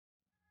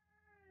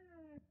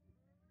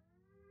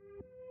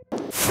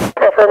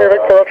Golf Romeo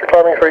Victor, Roger,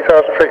 climbing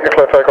 3,000 feet,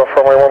 clear takeoff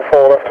runway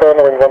 14, left turn,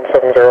 wind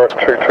 170 at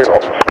 22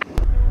 knots.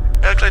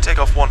 Clear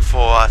takeoff 14,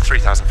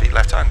 3,000 feet,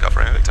 left turn, Golf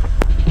Romeo Victor.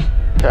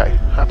 Okay,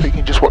 happy, you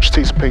can just watch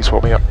T's and P's for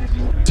me up.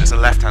 So it's a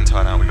left-hand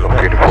turn now, we've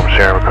got Uniform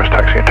Sierra, request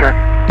taxi and turn.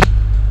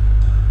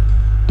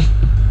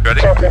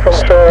 Ready? Uniform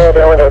Sierra,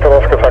 behind Hotel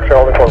Oscar, taxi,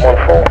 holding point 14.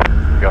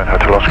 Behind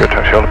Hotel Oscar,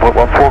 taxi, holding point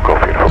 14,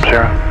 Golf Uniform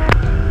Sierra.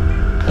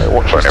 Okay,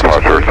 watch T's and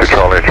P's.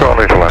 Charlie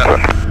to left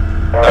turn.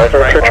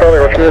 Roger, Charlie,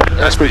 Roger.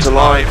 Airspeed's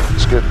alive,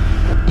 it's good.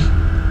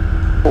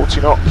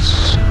 40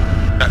 knots.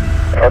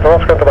 Hotel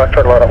Oscar, the back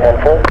track line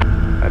at 14.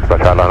 That's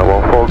back line at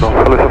 14,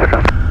 Golf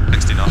Elizabeth.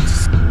 60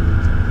 knots.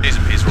 T's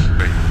and P's are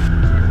ready.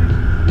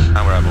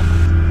 And we're able.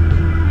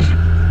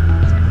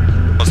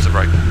 Positive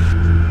right.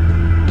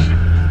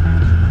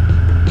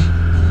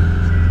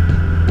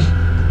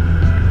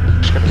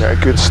 Just going to get a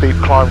good steep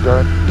climb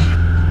going.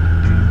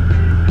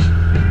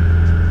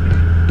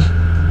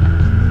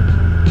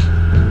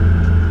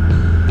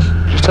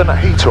 Just turn that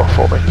heater off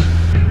for me.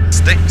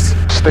 Stinks.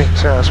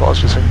 Stinks, yeah, that's what I was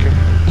just thinking.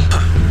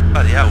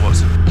 Bloody hell,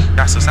 what's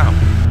gas us out?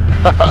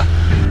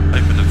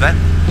 Open the vent.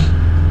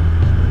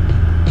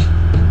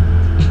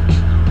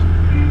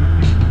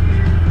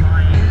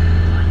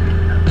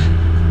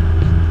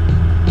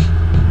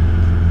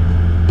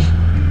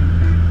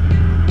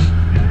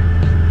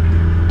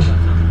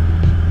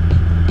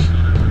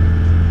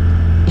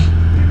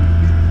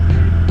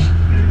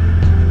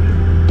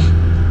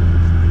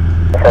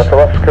 Hotel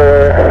Oscar,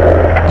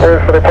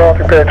 where's the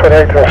departing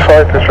PA28 in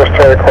sight, is just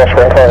across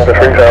wind time to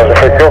 3,000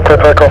 feet, your clear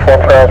takeoff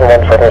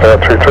 1,170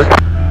 at 22.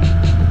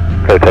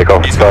 Clear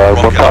takeoff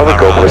 1,000,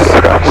 Golf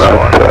Elizabeth, and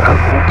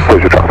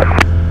close your traffic.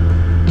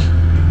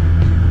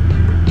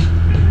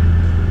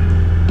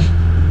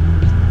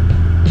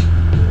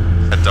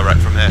 Head direct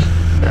from here.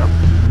 Yeah.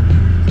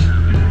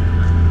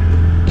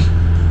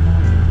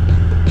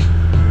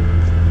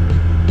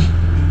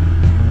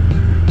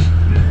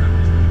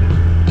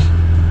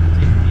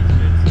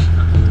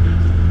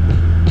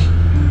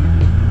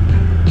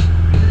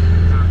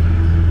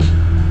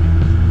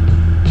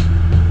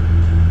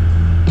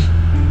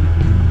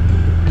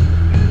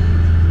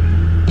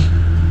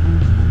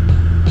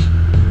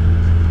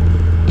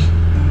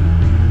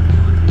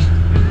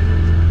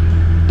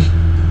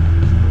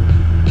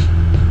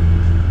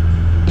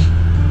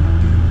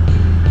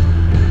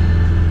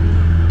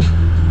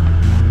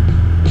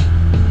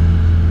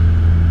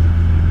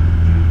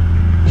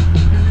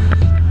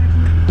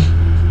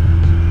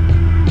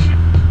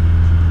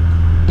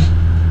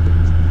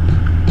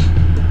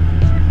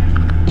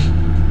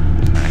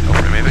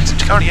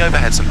 Currently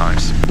overhead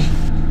sometimes.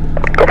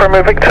 Golf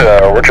Romeo Victor,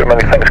 Roger,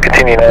 many thanks.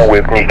 Continue now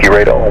with Newquay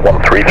radar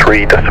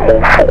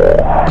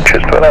 133.4.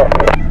 Cheers to it now.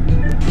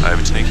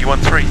 Over to Newquay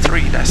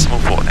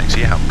 133.4. Thanks for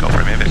your help, Golf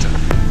Romeo Victor.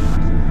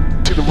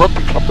 See the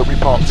rugby club that we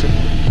parked in?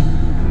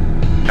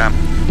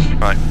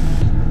 Right.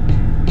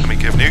 Let me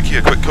give Newquay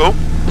a quick call.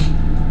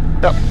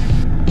 Yep.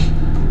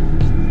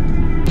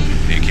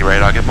 Newquay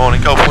radar, good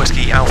morning. Golf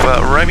Whiskey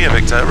Alpha Romeo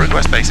Victor,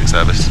 request basic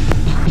service.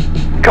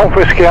 Golf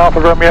Whiskey Alpha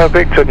Romeo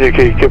Victor,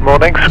 Newquay, good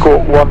morning, score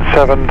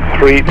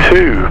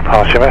 1732,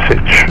 pass your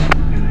message.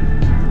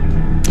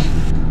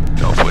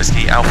 Golf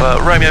Whiskey Alpha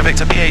Romeo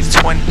Victor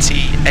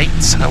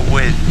PA28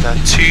 with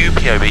 2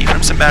 POV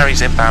from St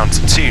Mary's inbound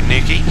to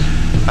Newquay.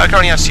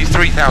 Currently altitude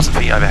 3,000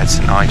 feet overhead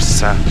St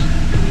Ives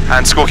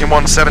and squawking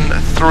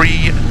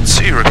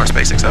 1732, request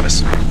basic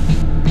service.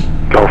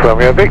 Golf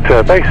Romeo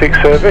Victor, basic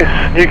service,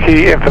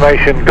 Newquay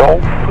information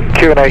Golf,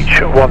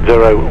 QNH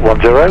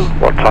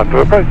 1010, what type of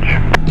approach?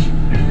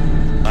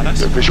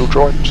 Do a visual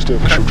drawing, just do a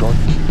visual drawing.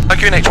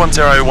 QNH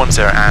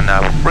 1010 and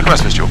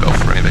request visual Golf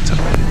Romeo Victor.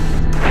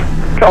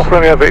 Golf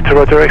Romeo Victor,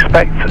 Roger,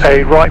 expect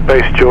a right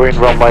base join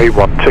runway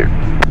 12.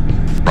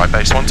 Right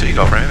base 12,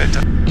 Golf Romeo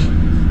Victor.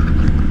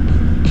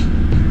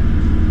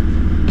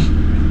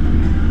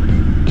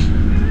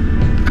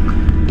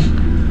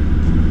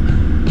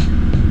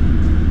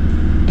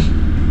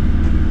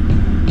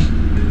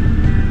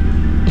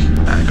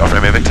 And Golf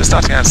Romeo Victor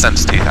starting at ascent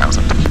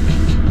 2000.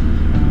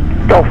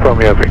 Golf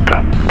Romeo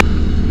Victor.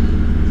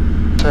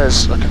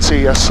 Says, I can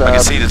see us... I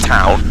can see the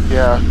town.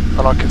 Yeah,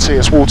 and I can see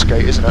us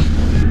Watergate, isn't it?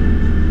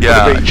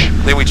 Yeah, the beach. I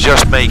think we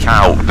just make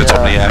out the top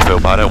of the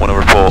airfield, but I don't want to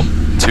report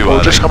too early.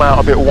 We'll just come out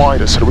a bit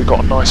wider so that we've got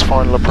a nice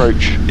final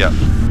approach. Yeah.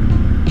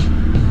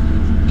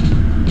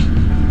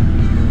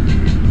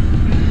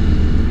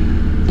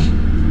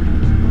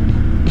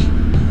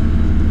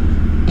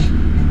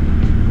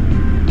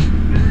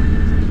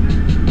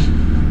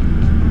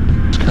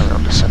 Just carry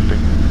on descending.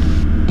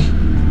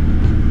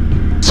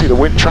 See the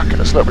wind tracking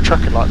us, look, we're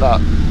tracking like that.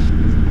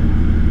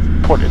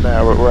 Pointing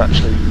there, we're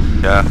actually...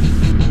 Yeah.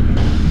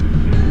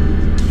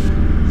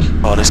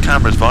 Oh, this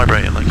camera's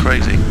vibrating like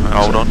crazy.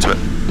 I'll hold on to it.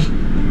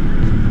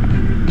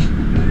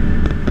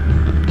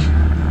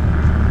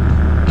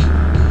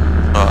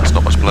 Oh, that's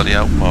not much bloody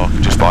help. Oh, I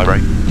can just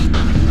vibrate.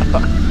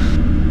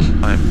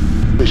 I'm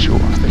visual,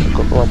 I think I've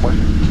got the runway.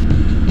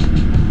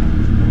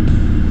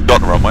 got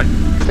the runway.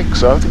 I think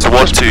so. I think so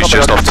 1-2's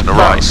just off to the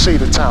right. See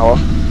the tower.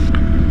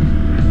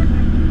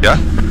 Yeah?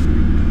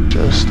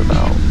 Just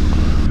about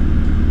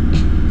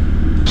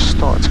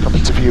starting to come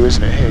into view,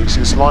 isn't it? Here, you see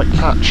this light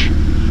patch,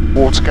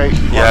 Watergate.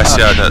 Yes,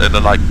 patch. yeah,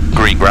 the like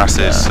green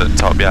grasses at the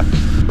top, yeah.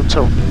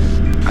 Until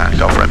And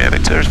Golf Romeo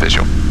Victor is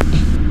visual.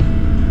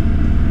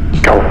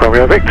 Golf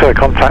Romeo Victor,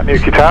 contact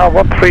Newquay Tower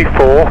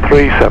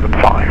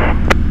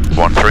 134375.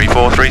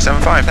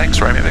 134375, thanks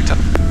Romeo Victor.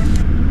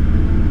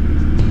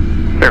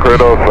 Newquay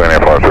Tower,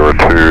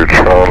 502,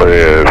 Charlie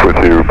is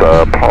with you,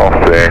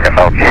 passing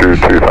altitude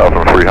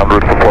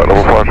 2300 for flight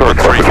level 50.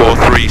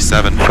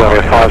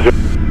 134375.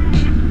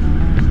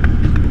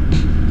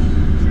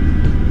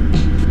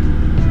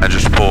 And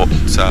just report,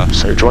 so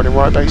joining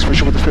right base,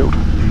 visual with the field.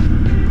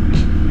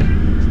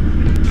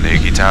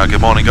 Newquay Tower,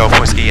 good morning, Golf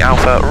Whiskey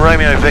Alpha,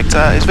 Romeo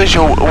Victor is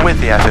visual with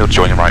the airfield,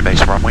 joining right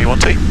base, runway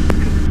 12.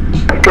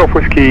 Golf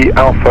Whiskey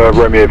Alpha,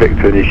 Romeo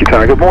Victor, Newquay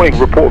Tower, good morning,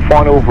 report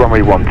final,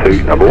 runway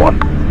 12, number 1.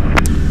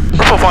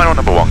 Report final,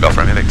 number 1, Golf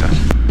Romeo Victor.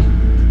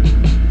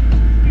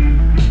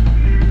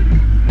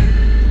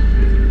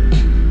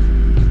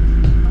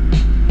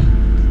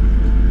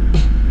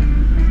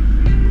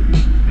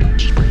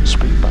 Just bring the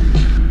speed back.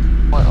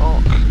 My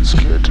arc, it's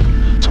good.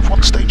 It's a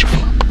 1 stage of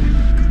flap.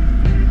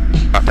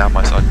 Back down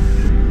my side.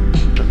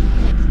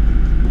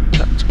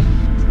 Checked.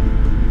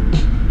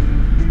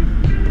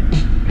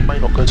 May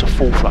not go to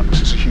full flap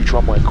because it's a huge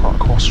runway and quite a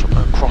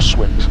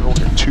crosswind, so I don't want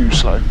to get too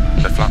slow.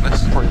 Bit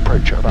flatness. Probably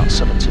approach at about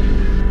 70.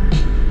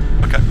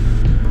 Okay.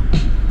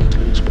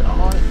 It's a bit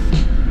high.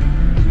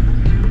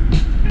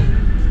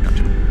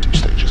 2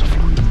 stages of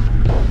flap.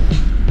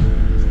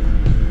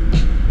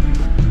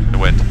 The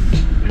wind.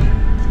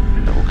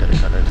 Yeah, we'll get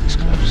it going over these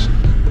cliffs.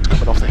 It's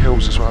coming off the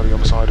hills as well, the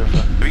other side of it.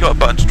 Have you got a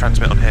button to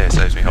transmit on here,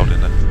 saves me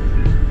holding it?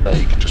 There,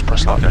 you can just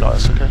press lightly Okay. like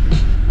this, okay?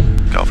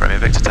 Golf Romeo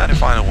Victor, turning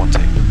final 12.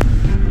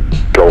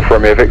 Golf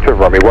Romeo Victor,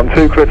 runway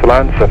 12, clear to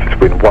land, surface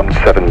wind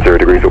 170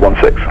 degrees at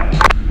 16.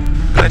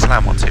 Clear to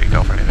land 12,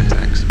 Golf Romeo Victor,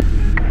 thanks.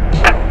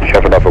 You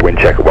have another wind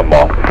check at 1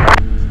 mile.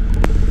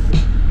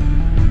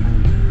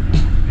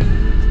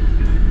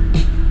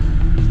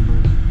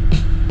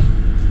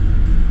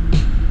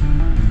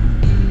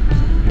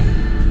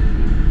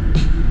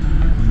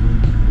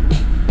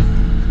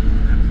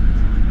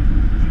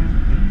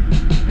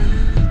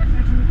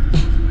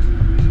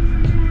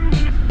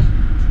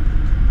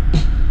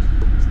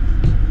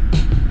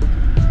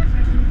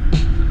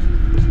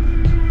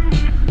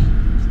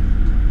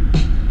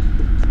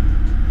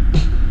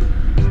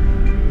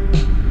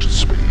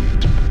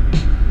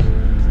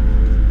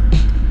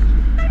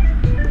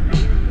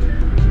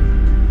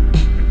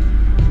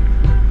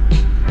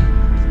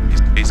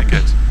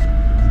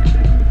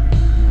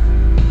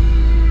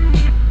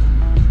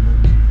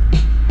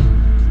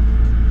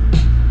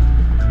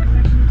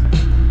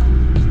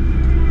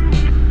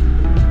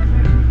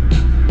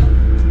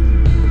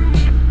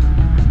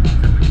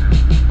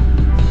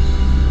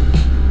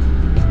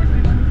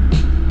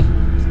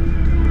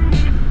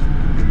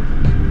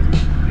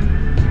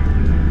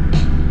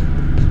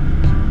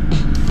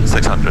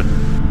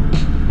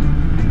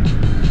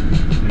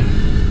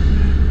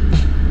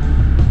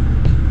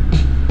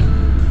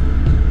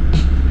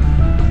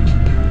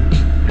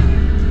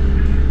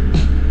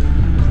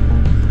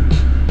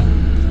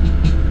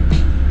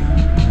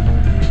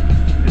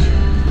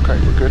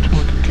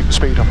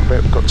 speed up a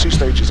bit. We've got 2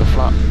 stages of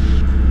flat.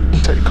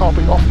 Take the car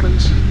beat off,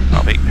 please.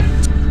 Car beat.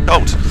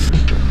 Hold.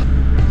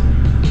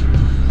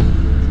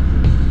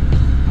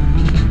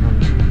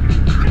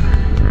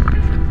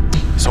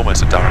 It's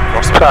almost a Durham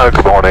cross. So,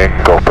 good morning,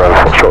 GoPro,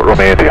 Foxtrot,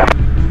 Romeo, India.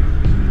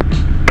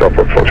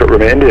 GoPro, Foxtrot,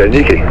 Romeo, India,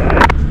 Newquay.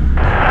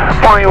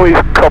 Fine,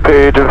 we've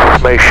copied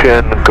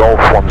information, Golf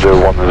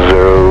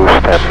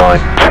 1010,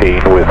 stand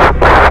 19 with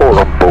 4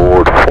 on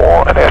board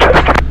for an air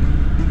test.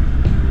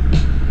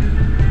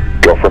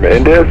 Golf Romeo,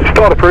 India,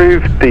 start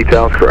approved,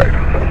 details correct.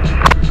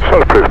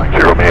 Start approved, thank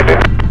you, Romeo, India.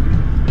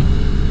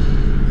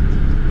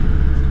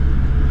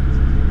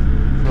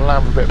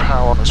 Land with a bit of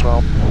power on as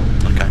well.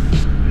 Okay.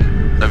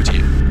 Over to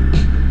you.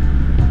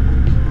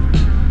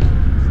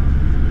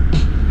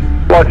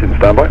 Lights in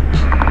standby.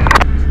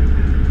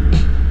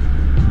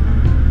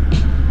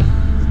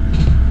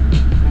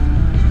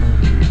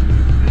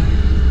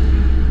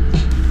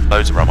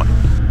 Loads of runway.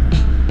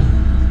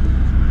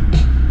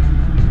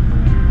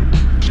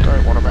 Just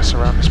don't want to mess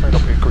around, this may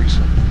not be a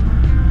greaser.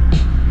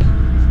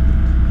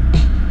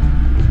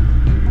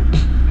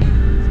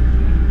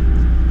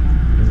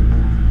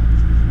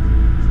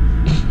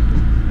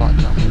 Right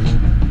down.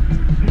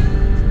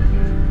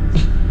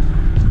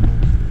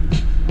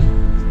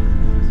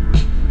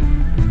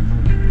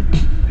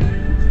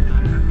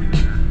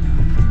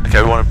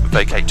 Okay, we want to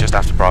vacate just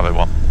after Bravo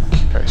 1.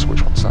 Okay, so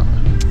which one's that?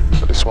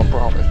 So this one,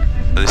 Bravo.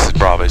 So this is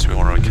Bravo, so we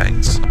want to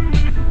vacate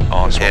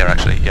on This here one.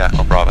 actually, yeah,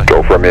 on Bravo.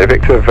 Golf Romeo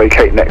Victor,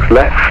 vacate next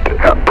left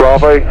at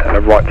Bravo and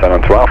a right turn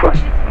onto Alpha.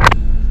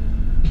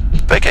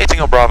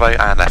 Vacating on Bravo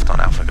and left on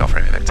Alpha, Golf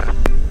Romeo Victor.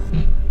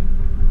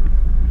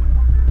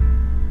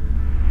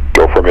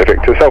 Golf Romeo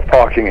Victor,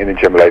 self-parking in the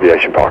general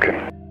aviation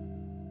parking.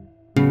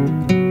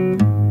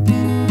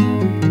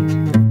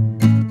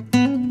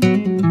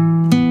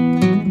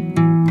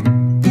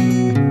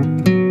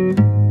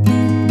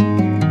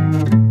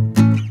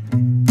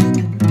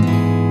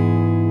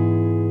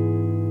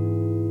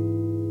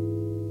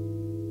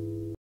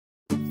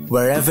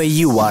 Wherever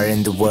you are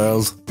in the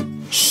world,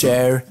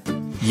 share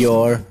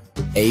your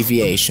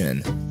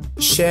aviation.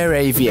 Share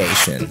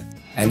Aviation,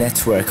 a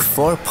network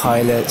for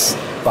pilots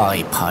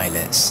by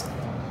pilots.